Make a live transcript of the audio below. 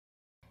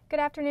Good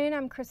afternoon,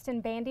 I'm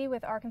Kristen Bandy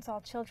with Arkansas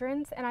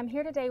Children's, and I'm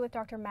here today with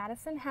Dr.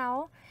 Madison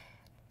Howe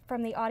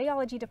from the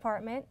Audiology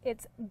Department.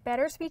 It's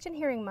Better Speech and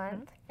Hearing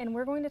Month, and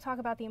we're going to talk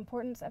about the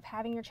importance of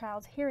having your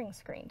child's hearing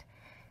screened.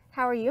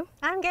 How are you?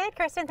 I'm good,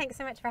 Kristen. Thanks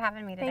so much for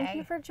having me today. Thank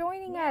you for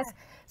joining us.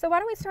 So why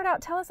don't we start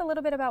out, tell us a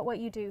little bit about what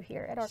you do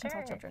here at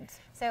Arkansas Children's.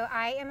 So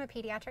I am a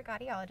pediatric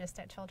audiologist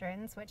at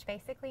Children's, which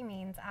basically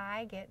means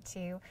I get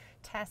to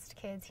test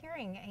kids'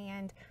 hearing,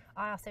 and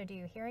I also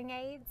do hearing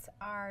aids.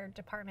 Our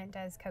department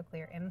does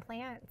cochlear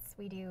implants.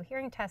 We do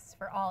hearing tests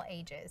for all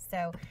ages.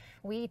 So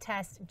we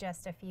test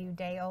just a few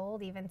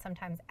day-old, even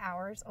sometimes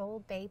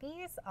hours-old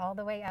babies, all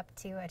the way up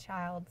to a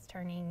child's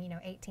turning,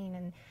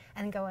 18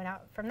 and going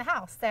out from the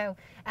house. So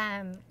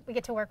we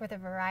get to work with a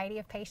variety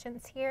of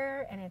patients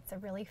here, and it's a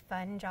really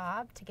fun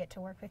job to get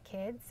to work with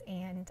kids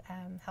and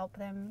help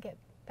them get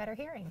better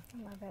hearing.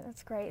 I love it.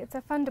 That's great. It's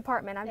a fun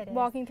department. I'm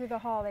walking through the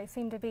hall. They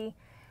seem to be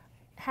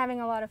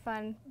having a lot of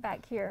fun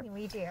back here.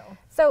 We do.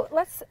 So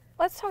let's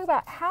talk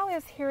about how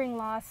is hearing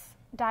loss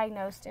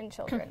diagnosed in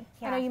children.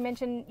 I know you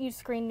mentioned you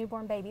screen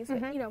newborn babies,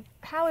 but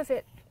how is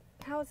it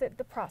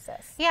the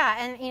process? Yeah,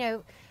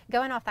 and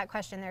going off that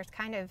question, there's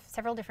kind of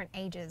several different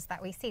ages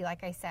that we see,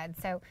 like I said.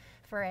 So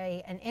for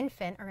an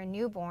infant or a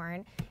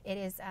newborn, it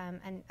is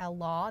a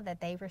law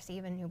that they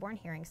receive a newborn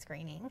hearing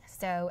screening.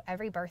 So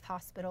every birth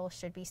hospital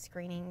should be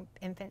screening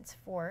infants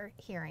for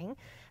hearing.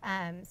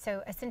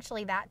 So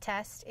essentially that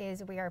test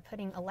is we are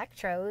putting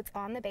electrodes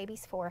on the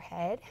baby's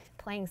forehead,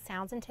 playing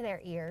sounds into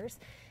their ears,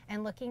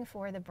 and looking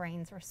for the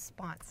brain's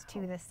response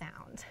to the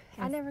sound.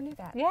 I never knew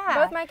that.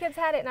 Yeah. Both my kids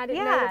had it, and I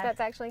didn't know that that's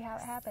actually how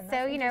it happens. So,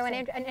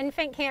 an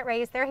infant can't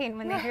raise their hand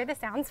when they hear the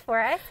sounds for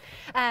us.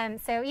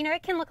 So,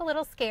 it can look a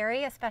little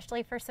scary,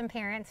 especially for some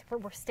parents.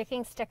 We're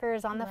sticking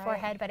stickers on the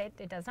forehead, but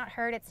it does not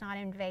hurt. It's not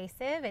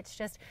invasive. It's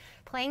just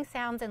playing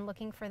sounds and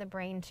looking for the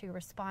brain to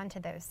respond to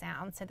those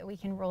sounds so that we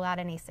can rule out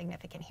any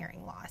significant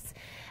hearing loss.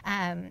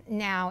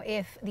 Now,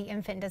 if the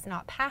infant does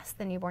not pass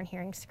the newborn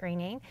hearing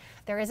screening,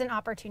 there is an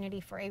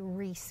opportunity for a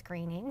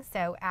re-screening.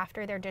 So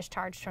after they're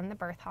discharged from the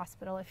birth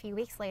hospital, a few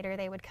weeks later,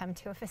 they would come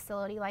to a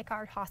facility like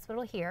our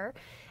hospital here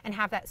and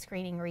have that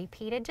screening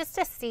repeated just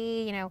to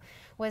see,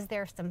 was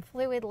there some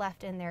fluid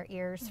left in their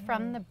ears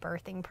from the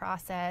birthing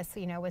process?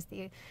 Was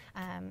the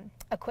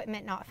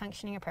equipment not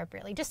functioning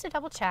appropriately? Just to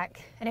double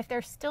check. And if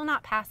they're still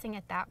not passing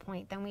at that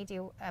point, then we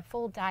do a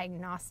full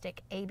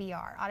diagnostic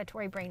ABR,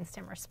 auditory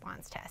brainstem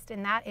response test.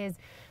 And that is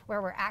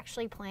where we're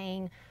actually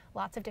playing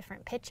lots of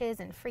different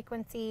pitches and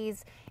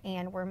frequencies,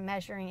 and we're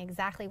measuring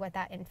exactly what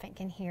that infant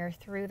can hear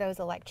through those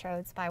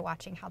electrodes by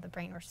watching how the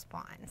brain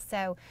responds.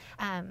 So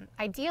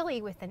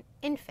ideally with an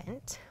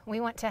infant,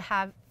 we want to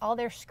have all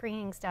their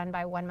screenings done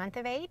by 1 month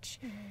of age.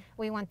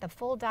 We want the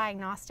full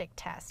diagnostic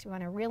test. We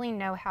want to really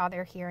know how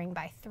they're hearing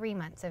by 3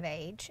 months of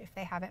age if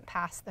they haven't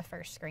passed the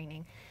first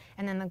screening.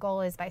 And then the goal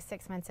is by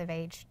 6 months of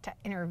age to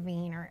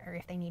intervene or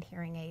if they need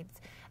hearing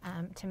aids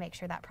to make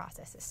sure that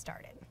process is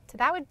started. So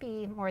that would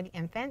be more the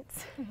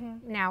infants.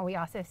 Now we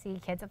also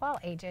see kids of all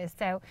ages.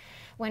 So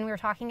when we're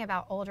talking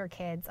about older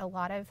kids, a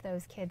lot of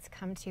those kids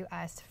come to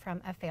us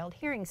from a failed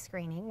hearing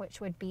screening, which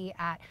would be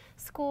at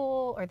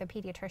school or the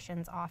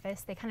pediatrician's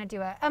office. They kind of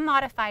do a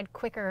modified,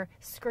 quicker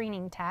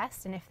screening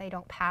test, and if they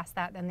don't pass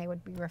that, then they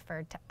would be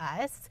referred to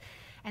us.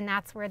 And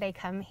that's where they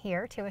come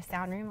here to a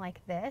sound room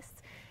like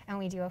this, and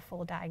we do a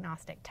full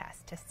diagnostic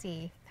test to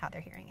see how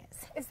their hearing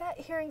is. Is that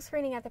hearing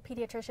screening at the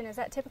pediatrician, is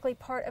that typically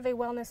part of a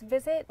wellness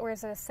visit, or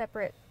is it a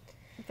separate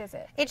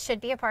visit? It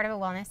should be a part of a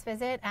wellness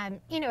visit.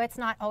 It's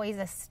not always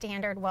a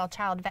standard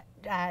well-child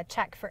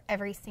check for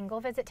every single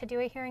visit to do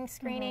a hearing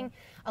screening.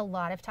 A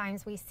lot of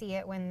times we see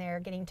it when they're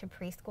getting to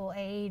preschool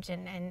age,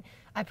 and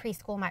a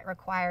preschool might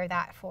require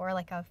that for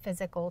like a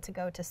physical to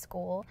go to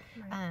school.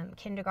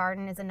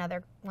 Kindergarten is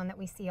another one that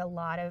we see a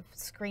lot of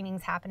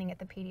screenings happening at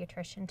the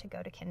pediatrician to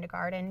go to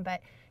kindergarten.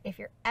 But if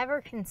you're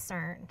ever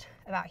concerned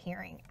about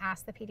hearing,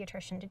 ask the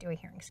pediatrician to do a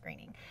hearing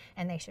screening,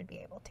 and they should be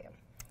able to.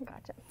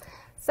 Gotcha.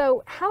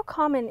 So how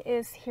common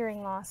is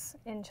hearing loss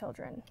in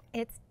children?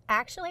 It's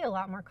actually a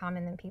lot more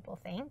common than people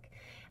think.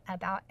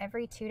 About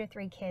every 2 to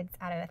 3 kids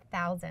out of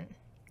 1,000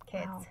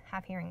 kids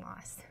have hearing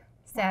loss.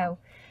 So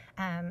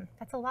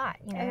that's a lot.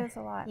 It is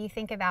a lot. You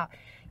think about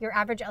your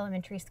average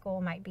elementary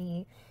school might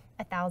be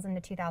 1,000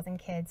 to 2,000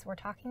 kids. We're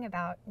talking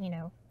about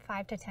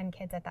 5 to 10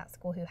 kids at that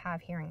school who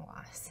have hearing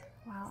loss.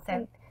 Wow. So,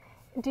 and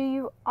do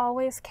you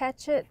always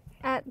catch it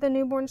at the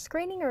newborn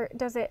screening, or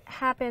does it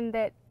happen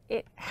that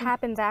it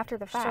happens after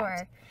the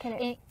fact? Sure.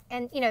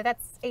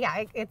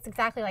 It's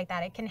exactly like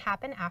that. It can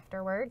happen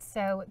afterwards.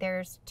 So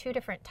there's 2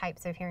 different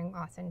types of hearing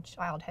loss in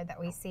childhood that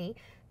we see.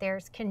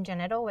 There's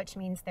congenital, which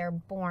means they're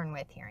born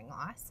with hearing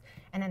loss.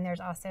 And then there's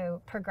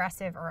also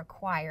progressive or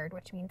acquired,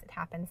 which means it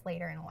happens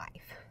later in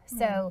life.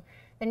 So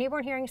the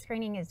newborn hearing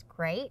screening is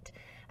great.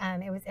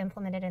 It was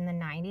implemented in the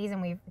 90s,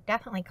 and we've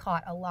definitely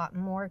caught a lot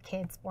more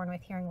kids born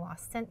with hearing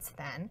loss since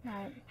then.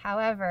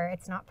 However,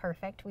 it's not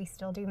perfect. We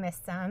still do miss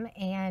some,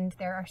 and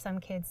there are some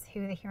kids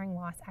who the hearing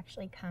loss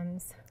actually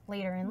comes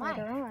later in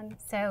life.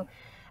 So,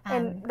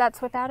 and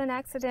that's without an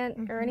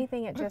accident or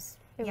anything. It was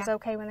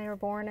okay when they were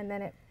born, and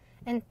then it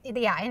And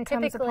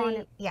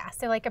typically,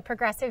 so like a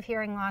progressive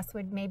hearing loss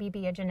would maybe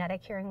be a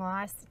genetic hearing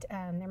loss.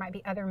 There might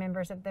be other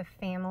members of the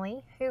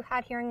family who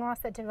had hearing loss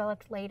that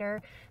developed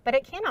later, but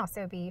it can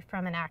also be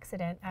from an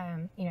accident,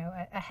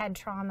 a head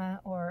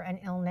trauma or an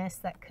illness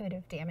that could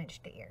have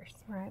damaged the ears.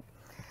 Right.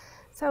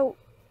 So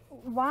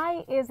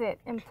why is it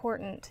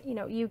important?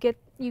 You get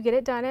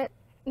it done at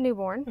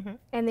newborn,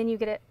 and then you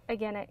get it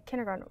again at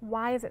kindergarten.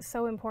 Why is it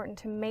so important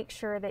to make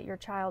sure that your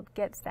child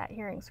gets that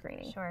hearing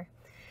screening? Sure.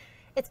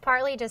 It's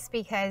partly just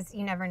because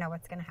you never know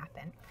what's going to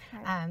happen.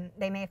 Right.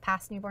 They may have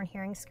passed newborn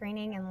hearing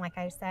screening, and like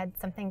I said,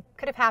 something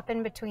could have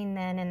happened between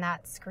then and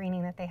that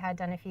screening that they had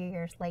done a few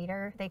years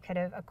later. They could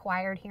have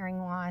acquired hearing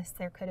loss.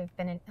 There could have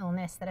been an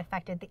illness that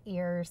affected the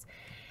ears,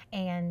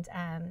 and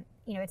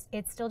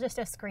it's still just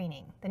a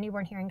screening. The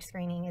newborn hearing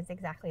screening is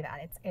exactly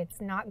that.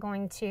 It's not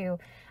going to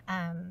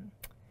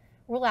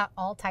rule out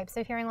all types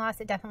of hearing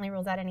loss. It definitely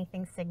rules out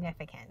anything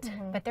significant,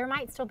 but there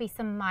might still be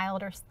some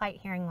mild or slight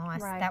hearing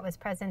loss that was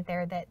present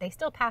there that they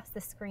still passed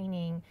the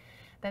screening,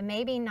 but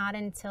maybe not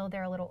until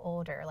they're a little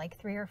older, like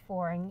 3 or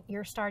 4, and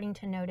you're starting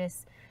to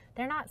notice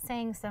they're not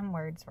saying some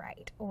words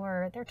right,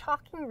 or they're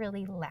talking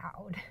really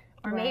loud,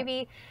 or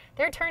maybe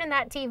they're turning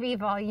that TV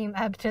volume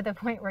up to the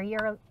point where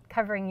you're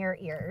covering your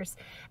ears.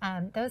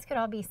 Those could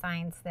all be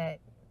signs that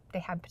they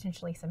have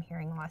potentially some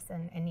hearing loss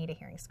and need a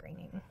hearing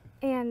screening.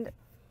 And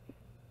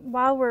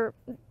while we're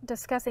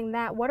discussing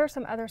that, what are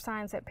some other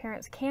signs that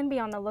parents can be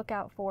on the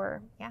lookout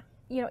for? Yeah.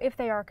 If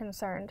they are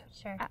concerned.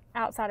 Sure.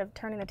 Outside of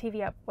turning the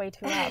TV up way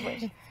too loud,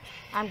 which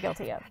I'm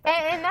guilty of.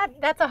 And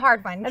that's a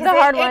hard one. It's a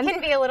hard one. It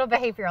can be a little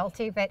behavioral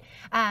too, but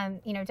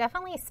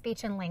definitely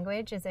speech and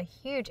language is a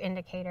huge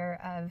indicator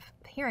of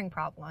hearing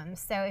problems.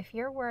 So if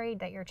you're worried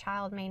that your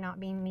child may not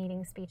be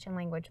meeting speech and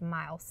language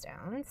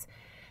milestones,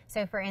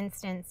 so for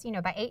instance,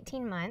 by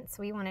 18 months,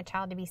 we want a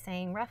child to be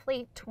saying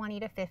roughly 20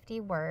 to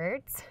 50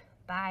 words.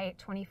 By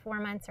 24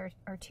 months or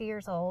 2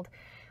 years old,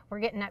 we're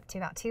getting up to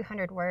about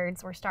 200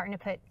 words. We're starting to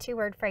put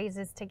 2-word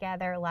phrases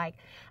together like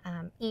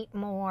eat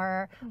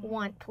more,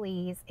 want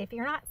please. If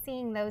you're not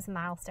seeing those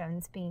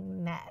milestones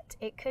being met,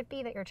 it could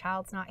be that your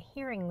child's not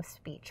hearing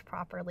speech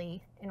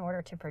properly in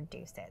order to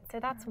produce it. So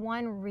that's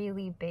one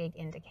really big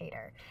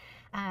indicator.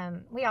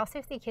 We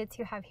also see kids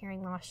who have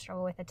hearing loss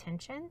struggle with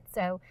attention.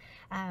 So,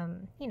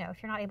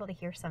 if you're not able to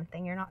hear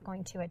something, you're not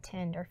going to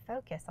attend or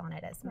focus on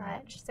it as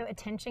much. So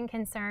attention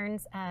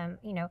concerns,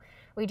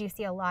 we do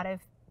see a lot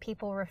of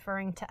people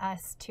referring to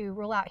us to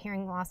rule out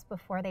hearing loss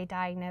before they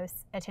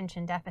diagnose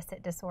attention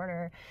deficit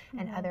disorder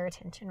and other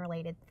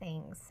attention-related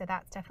things. So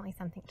that's definitely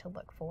something to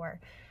look for.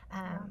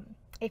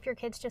 If your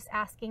kid's just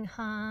asking,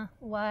 huh,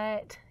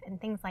 what,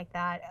 and things like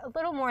that, a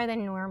little more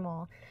than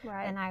normal,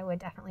 then I would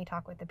definitely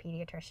talk with the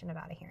pediatrician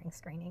about a hearing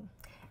screening.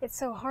 It's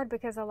so hard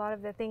because a lot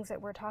of the things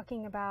that we're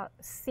talking about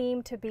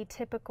seem to be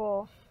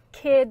typical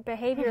kid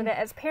behavior that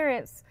as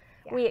parents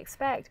we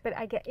expect, but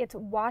it's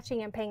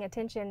watching and paying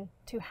attention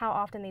to how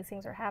often these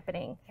things are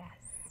happening.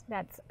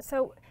 Yes.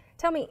 So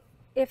tell me,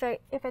 if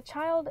a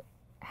child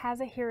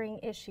has a hearing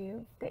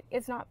issue that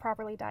is not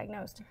properly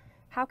diagnosed,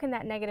 how can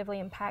that negatively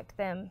impact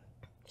them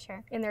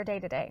in their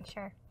day-to-day?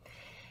 Sure.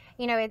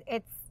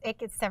 It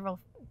gets several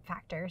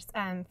factors.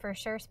 For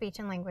sure, speech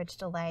and language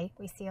delay.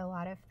 We see a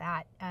lot of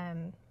that.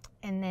 And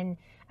then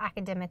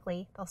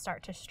academically, they'll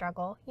start to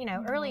struggle.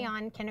 Early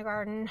on,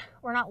 kindergarten,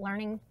 we're not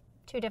learning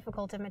too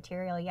difficult of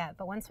material yet,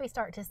 but once we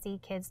start to see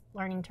kids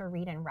learning to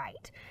read and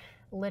write,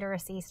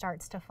 literacy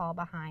starts to fall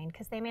behind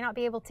because they may not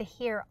be able to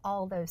hear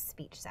all those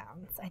speech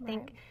sounds. I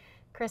think,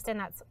 Kristen,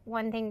 that's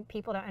one thing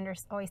people don't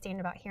always understand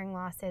about hearing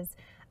loss is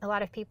a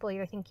lot of people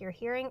either think you're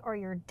hearing or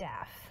you're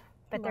deaf,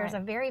 but there's a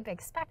very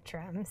big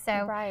spectrum.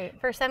 So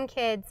for some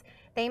kids,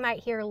 they might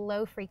hear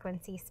low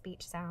frequency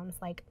speech sounds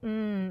like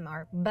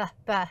or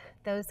buh,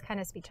 those kind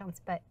of speech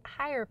sounds, but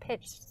higher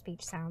pitched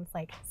speech sounds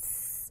like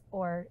s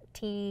or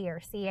T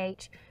or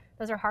CH,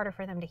 those are harder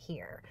for them to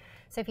hear.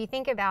 So if you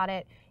think about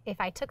it,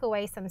 if I took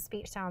away some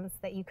speech sounds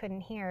that you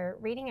couldn't hear,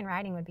 reading and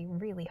writing would be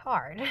really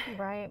hard.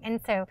 And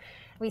so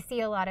we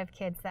see a lot of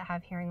kids that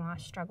have hearing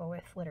loss struggle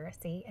with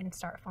literacy and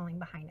start falling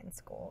behind in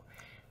school.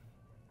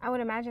 I would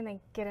imagine they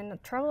get into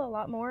trouble a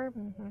lot more,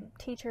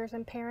 teachers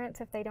and parents,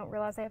 if they don't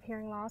realize they have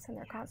hearing loss and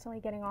they're constantly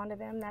getting onto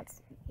them.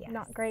 That's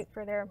not great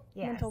for their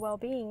mental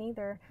well-being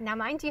either. Now,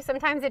 mind you,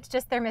 sometimes it's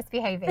just they're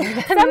misbehaving.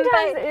 Sometimes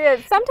it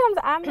is. Sometimes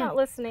I'm not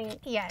listening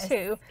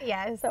too.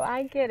 So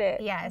I get it.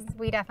 Yes,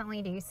 we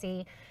definitely do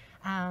see,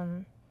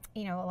 a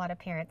lot of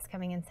parents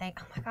coming and saying,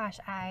 oh my gosh,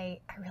 I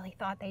really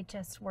thought they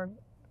just were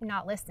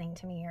not listening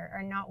to me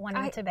or not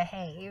wanting to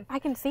behave. I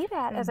can see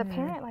that as a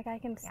parent. Like I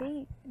can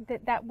see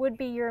that would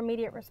be your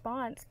immediate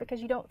response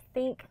because you don't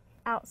think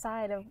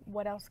outside of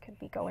what else could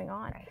be going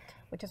on,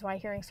 which is why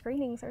hearing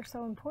screenings are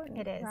so important.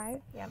 It is.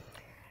 Right? Yeah.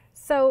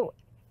 So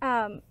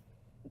the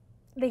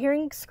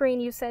hearing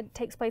screen you said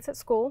takes place at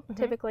school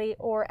typically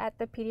or at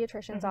the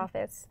pediatrician's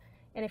office.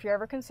 And if you're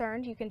ever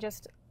concerned, you can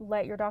just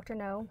let your doctor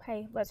know,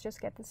 hey, let's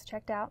just get this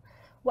checked out.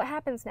 What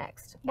happens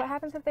next? What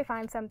happens if they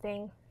find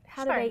something?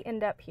 How do they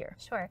end up here?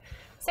 Sure.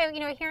 So, you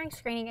know, a hearing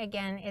screening,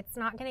 again, it's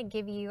not going to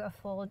give you a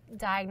full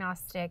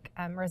diagnostic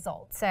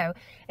result. So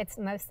it's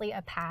mostly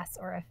a pass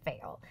or a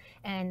fail.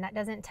 And that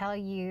doesn't tell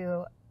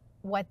you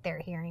what they're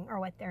hearing or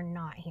what they're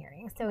not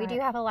hearing. So we do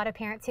have a lot of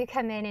parents who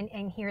come in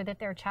and hear that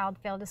their child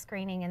failed a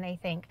screening and they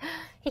think,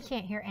 he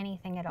can't hear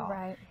anything at all.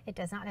 Right. It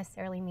does not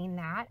necessarily mean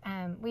that.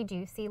 We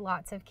do see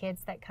lots of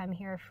kids that come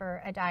here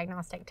for a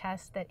diagnostic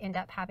test that end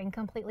up having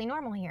completely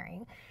normal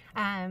hearing.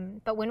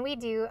 But when we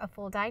do a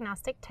full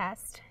diagnostic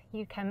test,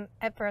 you come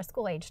for a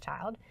school age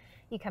child,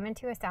 you come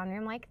into a sound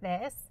room like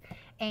this,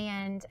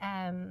 and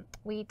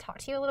we talk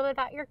to you a little bit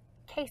about your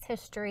case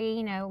history.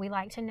 You know, we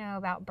like to know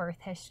about birth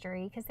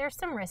history because there's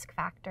some risk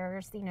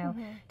factors. You know,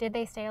 did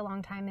they stay a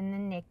long time in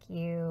the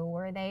NICU?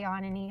 Were they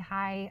on any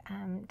high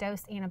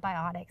dose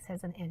antibiotics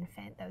as an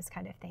infant? Those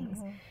kind of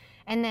things.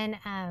 And then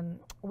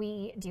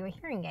we do a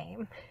hearing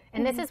game.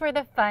 And this is where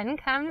the fun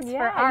comes for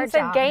our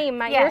job. Game.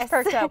 My ears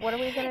perked up. What are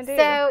we going to do?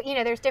 So, you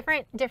know, there's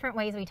different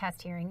ways we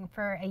test hearing.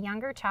 For a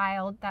younger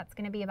child, that's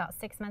going to be about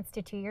 6 months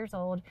to 2 years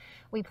old,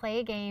 we play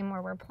a game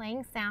where we're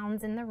playing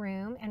sounds in the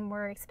room and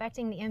we're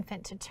expecting the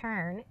infant to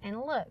turn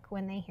and look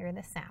when they hear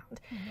the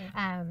sound.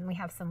 We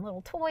have some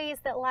little toys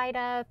that light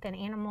up and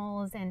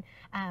animals, and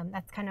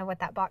that's kind of what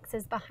that box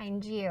is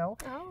behind you.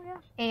 Oh, yeah.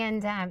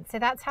 And so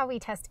that's how we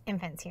test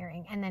infants'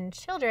 hearing. And then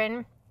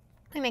children,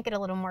 we make it a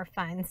little more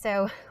fun.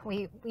 So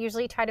we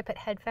usually try to put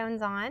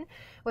headphones on,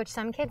 which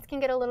some kids can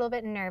get a little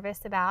bit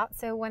nervous about.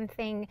 So one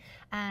thing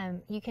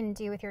you can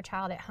do with your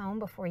child at home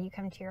before you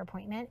come to your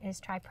appointment is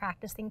try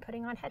practicing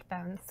putting on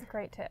headphones. That's a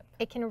great tip.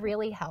 It can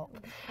really help.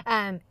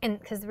 And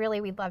because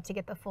really we'd love to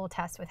get the full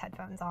test with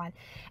headphones on.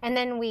 And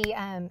then we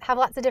have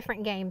lots of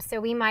different games. So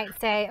we might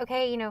say,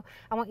 okay, you know,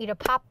 I want you to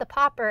pop the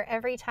popper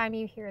every time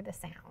you hear the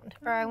sound,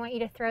 or I want you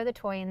to throw the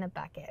toy in the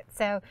bucket.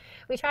 So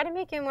we try to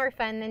make it more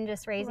fun than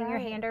just raising your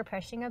hand or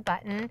pushing a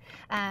button.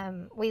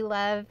 We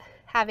love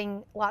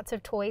having lots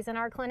of toys in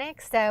our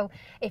clinic. So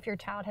if your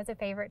child has a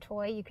favorite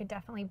toy, you could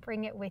definitely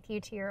bring it with you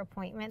to your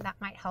appointment. That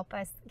might help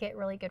us get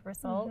really good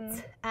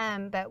results.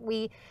 But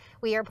we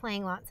are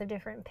playing lots of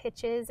different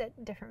pitches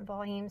at different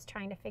volumes,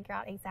 trying to figure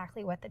out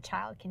exactly what the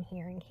child can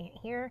hear and can't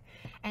hear.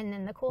 And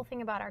then the cool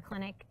thing about our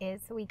clinic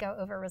is we go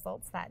over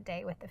results that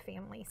day with the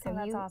family. So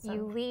that's awesome.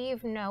 you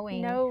leave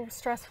knowing. No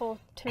stressful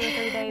 2 or 3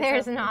 days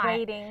There's of not.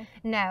 waiting.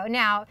 No.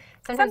 Now,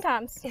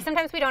 sometimes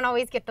we don't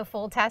always get the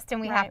full test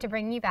and we have to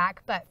bring you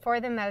back, but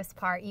for the most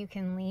part, you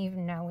can leave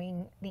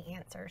knowing the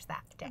answers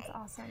that day. That's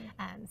awesome.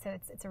 So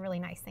it's a really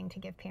nice thing to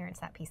give parents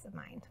that peace of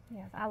mind.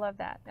 Yes, I love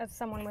that. As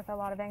someone with a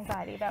lot of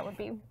anxiety, that would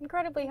be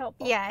incredibly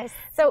helpful. Yes.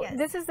 So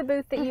this is the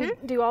booth that you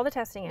do all the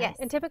testing in. Yes.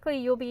 And typically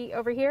you'll be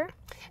over here?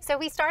 So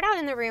we start out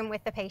in the room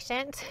with the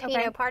patient. You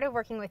know, part of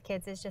working with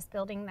kids is just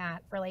building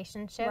that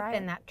relationship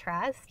and that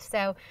trust.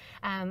 So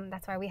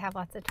that's why we have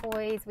lots of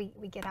toys. We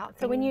get out things.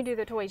 So when you do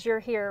the toys, you're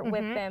here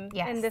with them,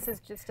 and this is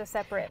just a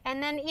separate.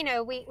 And then, you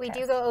know, we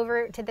do go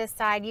over to this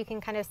side. You can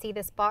kind of see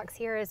this box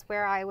here is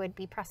where I would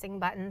be pressing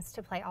buttons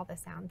to play all the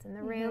sounds in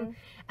the room.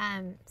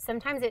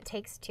 Sometimes it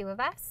takes 2 of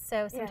us.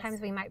 So sometimes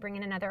we might bring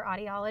in another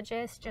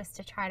audiologist just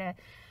to try to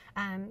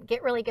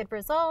get really good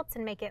results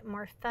and make it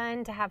more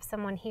fun to have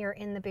someone here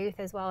in the booth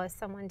as well as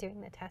someone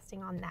doing the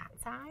testing on that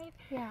side.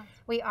 Yeah.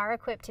 We are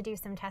equipped to do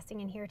some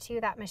testing in here too.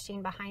 That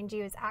machine behind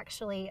you is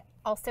actually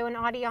also an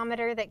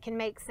audiometer that can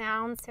make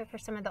sounds. So for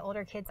some of the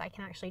older kids, I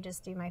can actually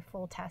just do my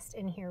full test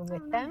in here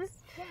with them.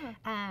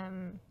 Yeah.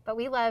 But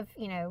we love,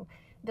 you know,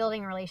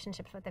 building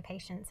relationships with the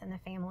patients and the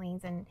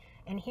families and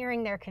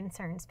hearing their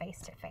concerns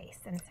face to face.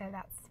 And so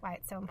that's why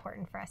it's so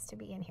important for us to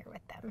be in here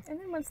with them. And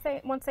then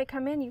once they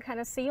come in, you kind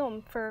of see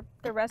them for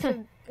the rest of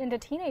into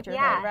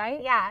teenagerhood,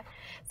 right? Yeah.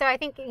 So I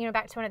think, you know,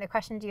 back to one of the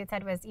questions you had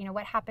said was, you know,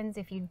 what happens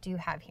if you do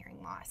have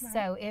hearing loss? Right.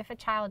 So if a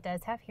child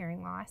does have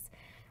hearing loss,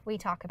 we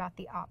talk about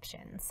the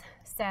options.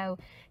 So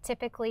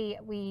typically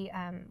we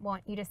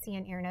want you to see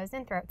an ear, nose,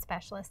 and throat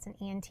specialist, an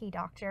ENT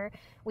doctor.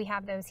 We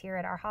have those here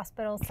at our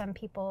hospital. Some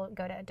people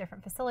go to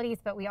different facilities,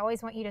 but we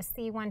always want you to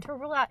see one to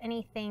rule out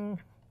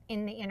anything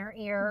in the inner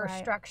ear or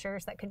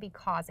structures that could be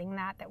causing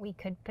that we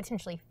could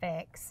potentially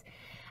fix,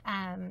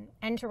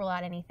 and to rule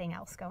out anything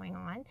else going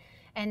on.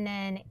 And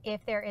then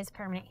if there is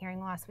permanent hearing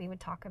loss, we would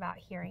talk about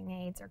hearing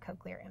aids or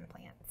cochlear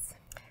implants.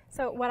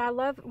 So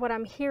what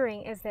I'm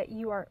hearing is that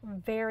you are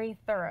very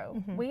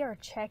thorough. We are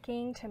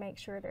checking to make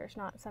sure there's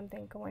not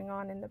something going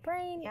on in the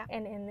brain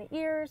and in the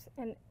ears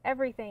and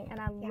everything. And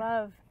I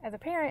love, as a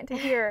parent, to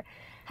hear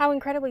how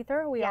incredibly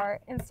thorough we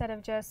are instead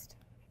of just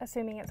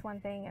assuming it's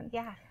one thing. And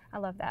I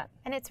love that.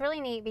 And it's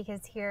really neat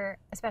because here,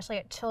 especially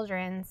at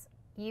Children's,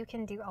 you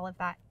can do all of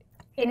that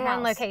in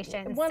one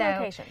location. One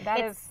location.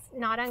 That is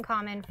not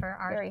uncommon for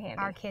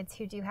our kids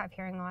who do have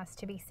hearing loss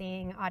to be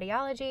seeing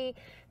audiology,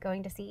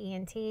 going to see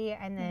ENT,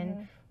 and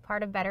then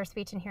part of Better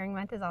Speech and Hearing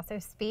Month is also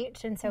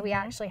speech, and so we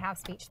actually have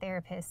speech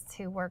therapists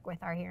who work with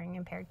our hearing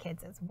impaired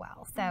kids as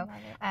well. So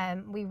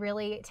we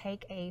really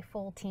take a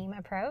full team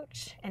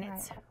approach, and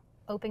it's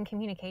open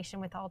communication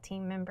with all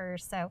team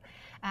members. So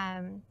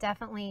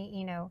definitely,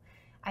 you know,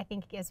 I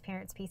think it gives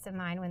parents peace of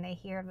mind when they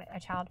hear of a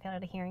child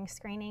failed a hearing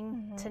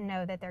screening to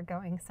know that they're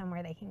going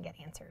somewhere they can get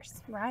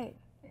answers. Right.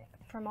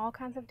 From all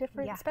kinds of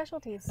different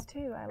specialties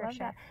too. I love sure.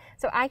 that.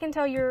 So I can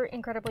tell you're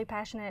incredibly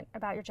passionate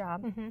about your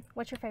job.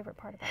 What's your favorite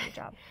part about your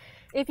job?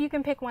 If you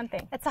can pick one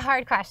thing. It's a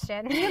hard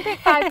question. You can pick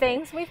 5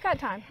 things. We've got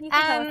time. You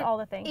can tell us all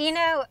the things. You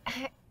know,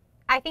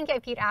 I think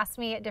if you'd asked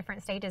me at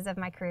different stages of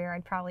my career,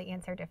 I'd probably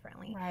answer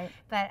differently. Right.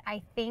 But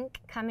I think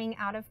coming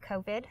out of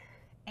COVID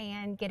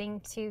and getting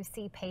to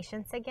see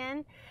patients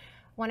again,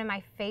 one of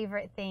my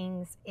favorite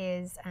things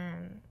is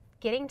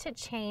getting to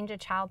change a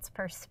child's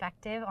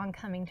perspective on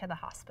coming to the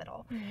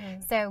hospital.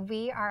 So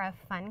we are a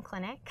fun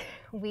clinic.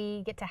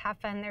 We get to have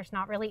fun. There's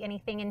not really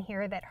anything in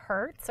here that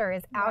hurts or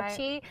is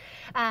ouchy.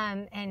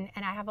 And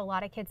I have a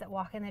lot of kids that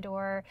walk in the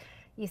door.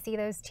 You see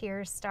those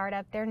tears start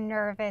up. They're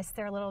nervous.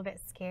 They're a little bit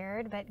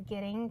scared. But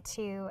getting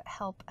to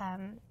help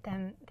them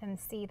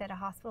see that a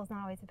hospital is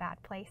not always a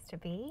bad place to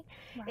be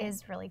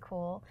is really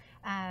cool.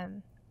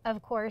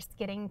 Of course,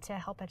 getting to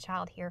help a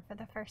child hear for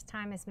the first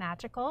time is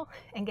magical,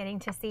 and getting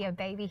to see a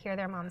baby hear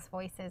their mom's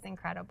voice is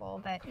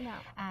incredible. But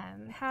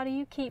how do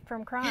you keep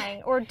from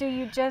crying, or do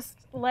you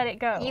just let it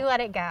go? You let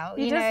it go.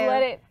 You just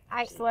let it.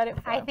 Just let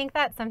it flow. I think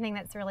that's something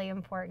that's really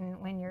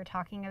important when you're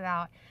talking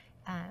about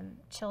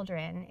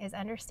children, is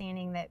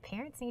understanding that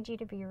parents need you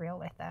to be real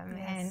with them,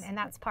 and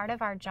that's part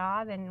of our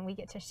job, and we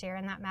get to share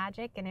in that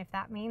magic. And if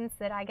that means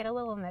that I get a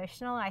little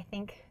emotional, I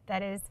think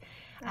that is,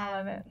 I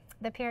love it.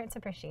 The parents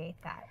appreciate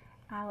that.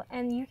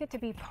 And you get to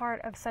be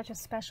part of such a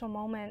special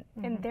moment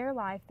in their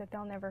life that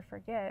they'll never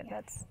forget.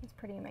 That's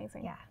pretty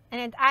amazing. Yeah.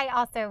 And I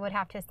also would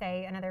have to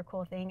say another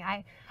cool thing.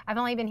 I've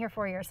only been here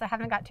 4 years, so I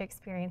haven't got to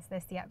experience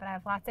this yet, but I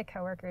have lots of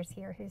coworkers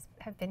here who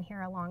have been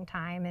here a long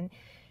time, and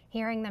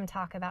hearing them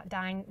talk about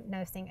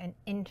diagnosing an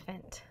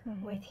infant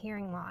with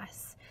hearing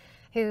loss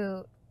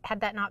who, had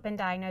that not been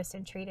diagnosed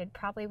and treated,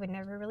 probably would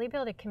never really be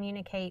able to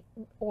communicate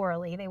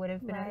orally. They would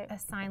have been a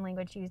sign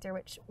language user,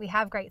 which we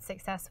have great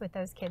success with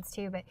those kids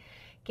too. But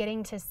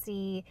getting to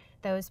see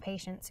those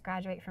patients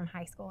graduate from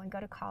high school and go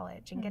to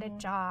college and get a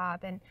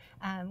job and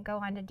go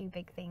on to do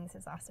big things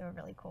is also a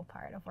really cool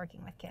part of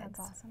working with kids. That's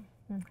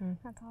awesome.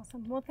 That's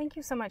awesome. Well, thank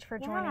you so much for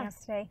joining us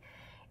today.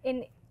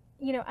 And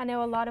you know, I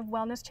know a lot of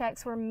wellness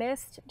checks were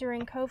missed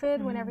during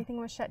COVID when everything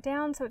was shut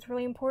down, so it's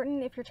really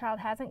important, if your child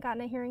hasn't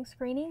gotten a hearing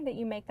screening, that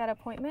you make that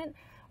appointment,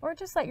 or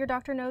just let your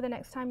doctor know the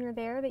next time you're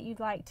there that you'd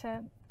like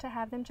to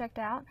have them checked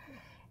out.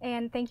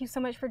 And thank you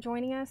so much for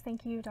joining us.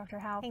 Thank you, Dr.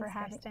 Howe,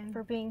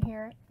 for being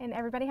here. And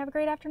everybody have a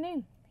great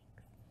afternoon.